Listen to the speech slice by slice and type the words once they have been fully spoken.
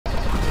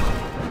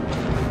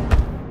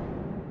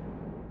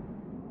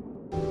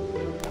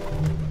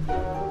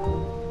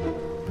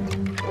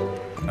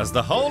As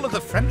the whole of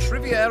the French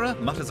Riviera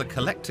mutters a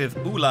collective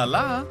ooh la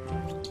la,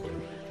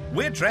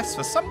 we're dressed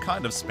for some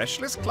kind of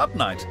specialist club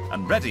night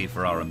and ready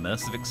for our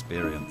immersive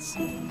experience.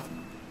 You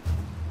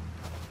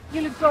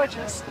look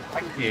gorgeous.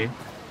 Thank you.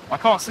 I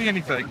can't see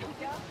anything.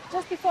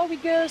 Just before we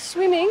go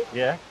swimming,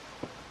 Yeah?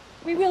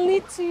 we will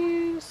need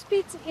to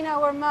spit in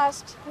our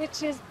masks,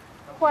 which is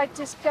quite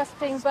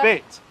disgusting.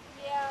 Spit? But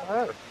yeah,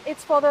 Oh.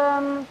 it's for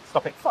the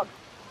Stop it. fog.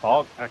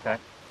 Fog? Okay.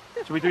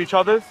 Should we do each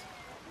other's?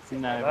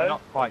 No, we're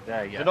not quite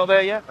there yet. You're not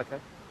there yet? Okay.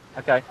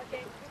 Okay.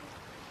 Okay.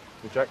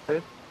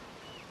 Rejected.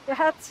 The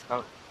hat.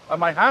 Oh,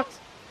 my hat?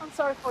 I'm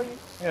sorry for you.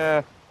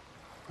 Yeah.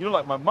 You look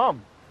like my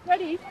mum.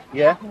 Ready?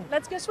 Yeah.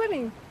 Let's go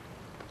swimming.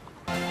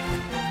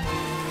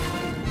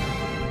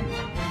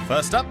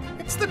 First up,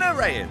 it's the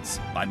Nereids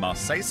by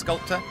Marseille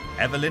sculptor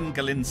Evelyn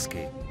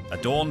Galinsky,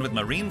 adorned with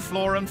marine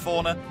flora and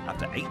fauna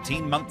after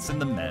 18 months in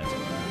the Med.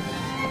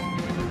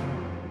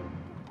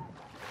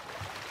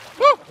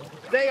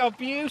 They are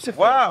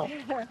beautiful. Wow.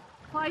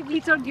 5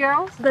 little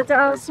girls that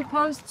are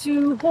supposed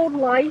to hold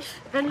life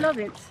and love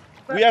it.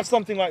 But We have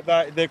something like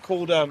that. They're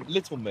called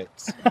Little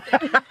Mix.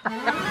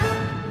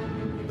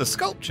 The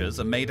sculptures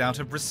are made out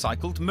of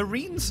recycled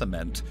marine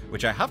cement,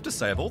 which I have to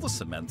say of all the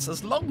cements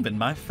has long been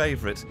my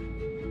favourite.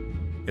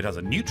 It has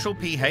a neutral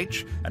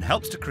pH and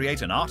helps to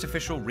create an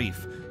artificial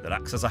reef that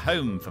acts as a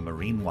home for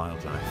marine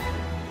wildlife.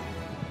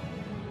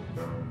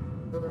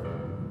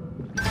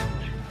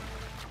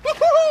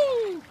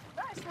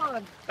 nice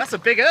one. That's a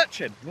big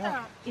urchin.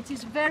 Yeah. It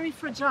is very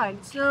fragile.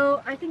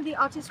 So I think the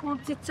artist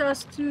wanted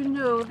us to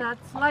know that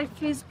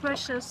life is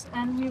precious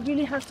and we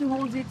really have to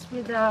hold it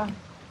with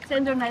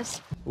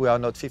tenderness. We are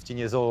not 15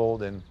 years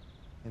old, and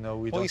we What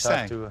are you don't have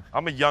saying? to.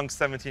 I'm a young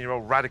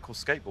 17-year-old radical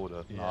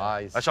skateboarder.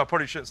 Nice. Actually, I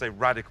probably shouldn't say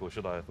radical,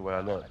 should I, the way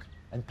I look?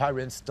 And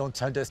parents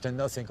don't understand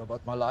nothing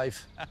about my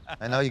life.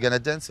 I know you're gonna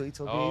dance a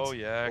little bit. Oh,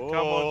 yeah. Come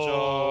on,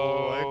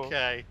 Joe.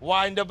 Okay.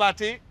 Wind the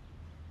body.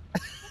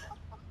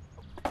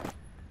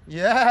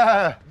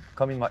 Yeah.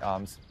 Come in my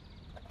arms.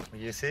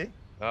 You see?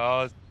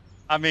 Oh,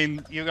 I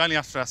mean, you only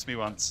have to ask me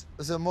once.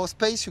 The more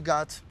space you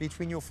got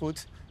between your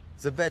foot,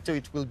 the better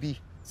it will be.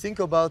 Think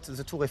about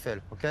the Tour Eiffel,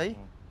 okay?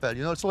 Well,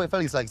 you know, Tour Eiffel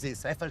is like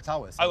this, Eiffel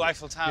Tower. So, Oh,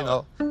 Eiffel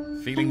Tower. You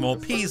know. Feeling more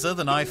Pisa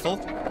than Eiffel,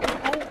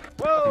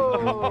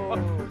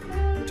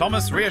 Whoa!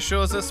 Thomas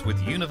reassures us with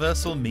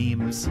universal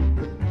memes.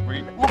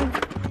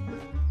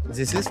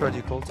 This is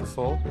radical to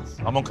fall.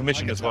 I'm on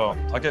commission as well.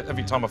 I get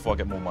every time I fall, I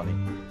get more money.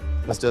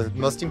 But the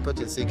most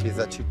important thing is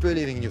that you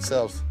believe in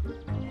yourself.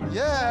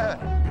 Yeah!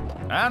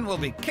 And we'll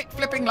be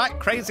kick-flipping like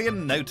crazy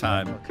in no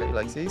time. Okay,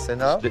 like this, and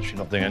now? Literally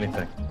not doing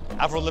anything.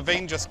 Avril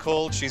Lavigne just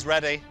called. She's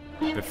ready.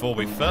 Before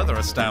we further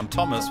astound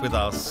Thomas with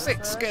our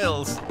sick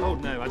skills, Oh,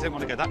 no, I don't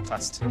want to go that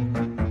fast.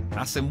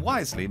 Asim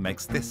wisely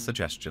makes this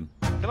suggestion.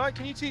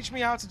 Can you teach me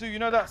how to do, you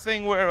know that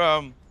thing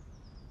where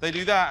they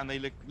do that and they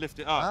lift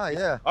it up? Ah,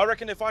 yeah. I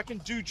reckon if I can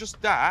do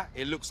just that,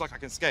 it looks like I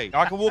can skate.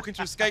 I can walk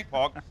into a skate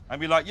park and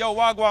be like, yo,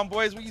 Wagwan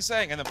boys, what are you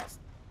saying? And then,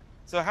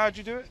 so how'd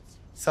you do it?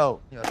 So,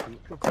 you have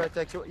to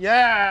protect your...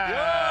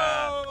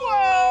 Yeah!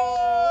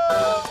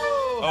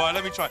 All right,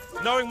 let me try.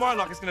 Knowing my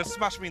luck, it's going to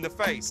smash me in the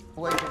face.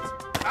 Wait it.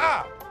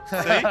 Ah!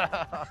 See?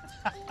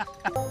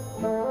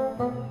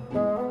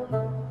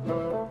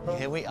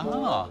 Here we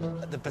are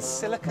at the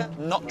Basilica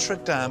Notre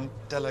Dame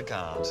de la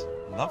Garde.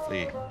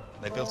 Lovely.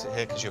 They built it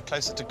here because you're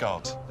closer to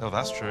God Oh,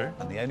 that's true.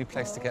 and the only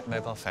place to get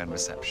mobile phone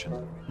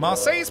reception.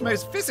 Marseille's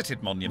most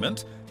visited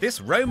monument,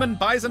 this Roman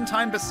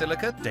Byzantine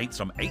basilica dates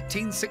from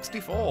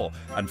 1864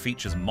 and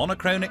features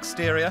monochrome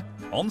exterior,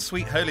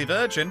 ensuite Holy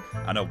Virgin,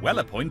 and a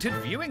well-appointed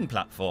viewing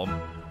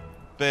platform.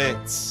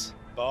 Bits.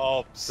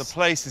 Bobs. The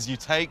places you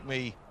take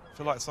me. I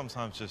feel like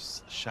sometimes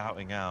just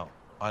shouting out,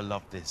 I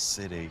love this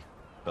city,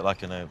 but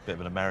like in a bit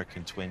of an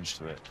American twinge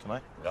to it. Can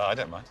I? No, I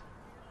don't mind.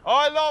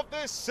 I love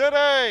this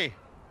city!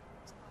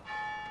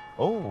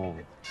 Oh.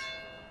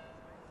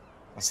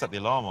 I set the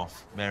alarm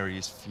off. Mary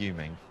is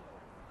fuming.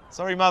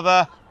 Sorry,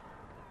 Mother.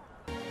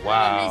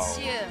 Wow.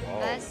 Monsieur,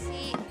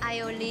 voici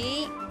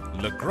aioli.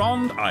 Le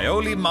Grand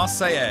Aioli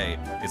Marseillais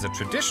is a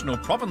traditional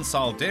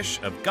Provençal dish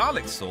of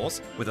garlic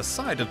sauce with a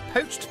side of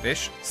poached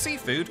fish,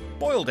 seafood,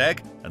 boiled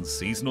egg, and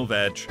seasonal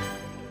veg.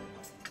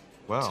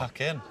 Wow.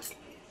 Tuck in.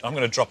 I'm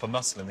going to drop a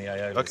mussel in the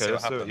aioli. Okay, see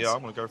what let's do it. happens. Yeah,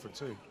 I'm going to go for it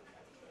too.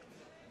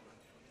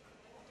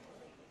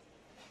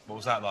 What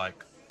was that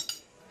like?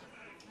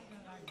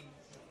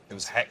 It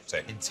was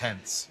hectic.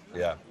 Intense.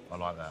 Yeah, I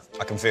like that.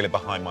 I can feel it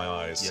behind my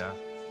eyes. Yeah.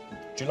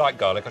 Do you like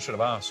garlic? I should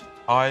have asked.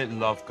 I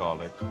love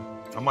garlic.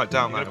 I might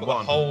down You're that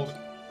going in to put one. the whole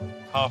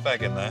half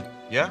egg in there.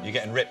 Yeah? You're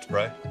getting ripped,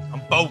 bro.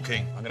 I'm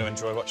bulking. I'm going to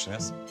enjoy watching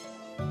this.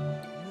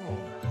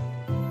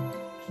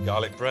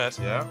 Garlic bread.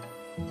 Yeah?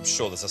 I'm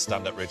sure there's a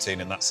stand-up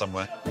routine in that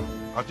somewhere.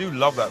 I do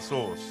love that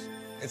sauce.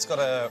 It's got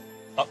a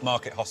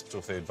upmarket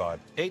hospital food vibe.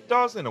 It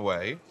does in a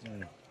way,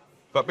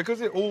 but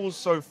because it all's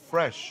so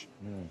fresh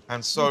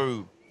and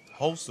so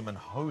wholesome and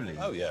holy.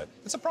 Oh, yeah.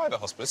 It's a private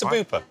hospital. It's a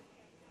booper.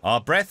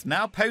 Our breath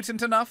now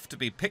potent enough to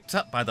be picked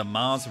up by the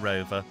Mars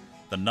rover,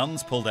 the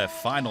nuns pull their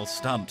final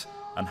stunt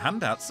and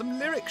hand out some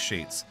lyric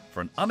sheets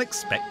for an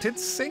unexpected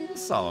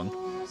sing-song.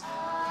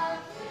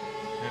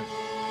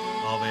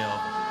 Ave,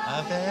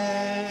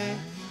 ave.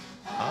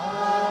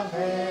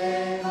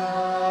 Ave, Ave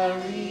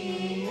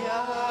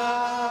Maria.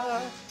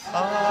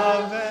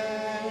 Ave,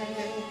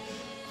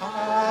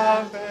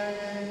 Ave,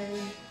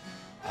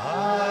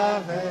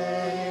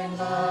 Ave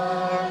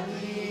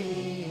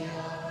Maria.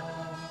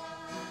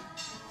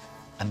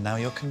 And now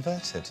you're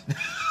converted.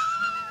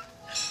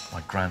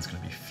 My grand's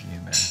gonna be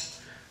fuming.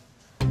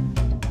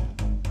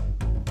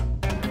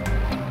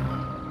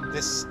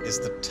 This is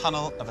the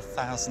tunnel of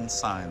 1,000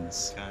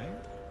 signs. Okay.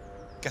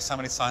 Guess how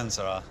many signs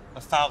there are?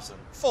 1,000.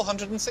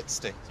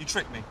 460. You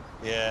tricked me.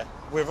 Yeah,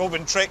 we've all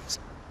been tricked.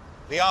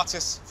 The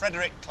artist,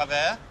 Frédéric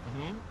Claver,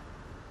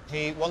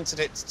 he wanted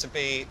it to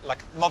be like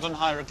modern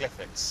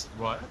hieroglyphics.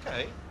 Right,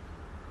 okay.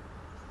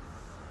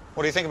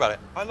 What do you think about it?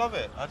 I love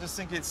it. I just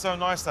think it's so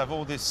nice to have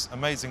all this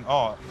amazing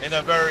art in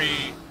a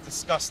very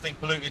disgusting,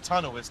 polluted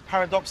tunnel. It's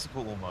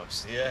paradoxical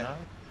almost. Yeah. You know?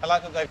 I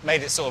like that they've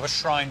made it sort of a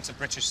shrine to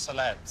British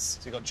celebs. So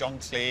you've got John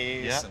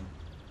Cleese Yeah. and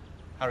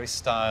Harry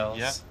Styles,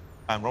 Yeah.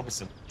 And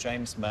Robinson.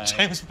 James May,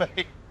 James Bay.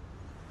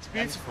 It's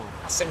beautiful.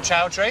 Asim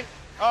Chaudhry.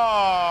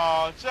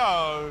 Oh,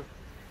 Joe.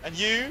 And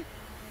you?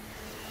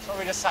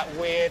 Probably just that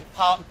weird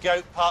part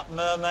goat, part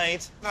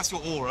mermaid. That's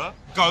your aura.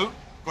 Goat,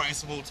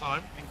 greatest of all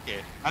time. Thank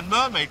you. And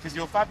mermaid, because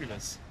you're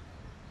fabulous.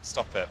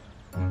 Stop it.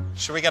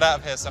 Should we get out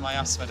of here so my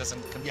asthma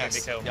doesn't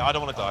completely kill me? Yeah, I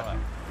don't want to die. All right.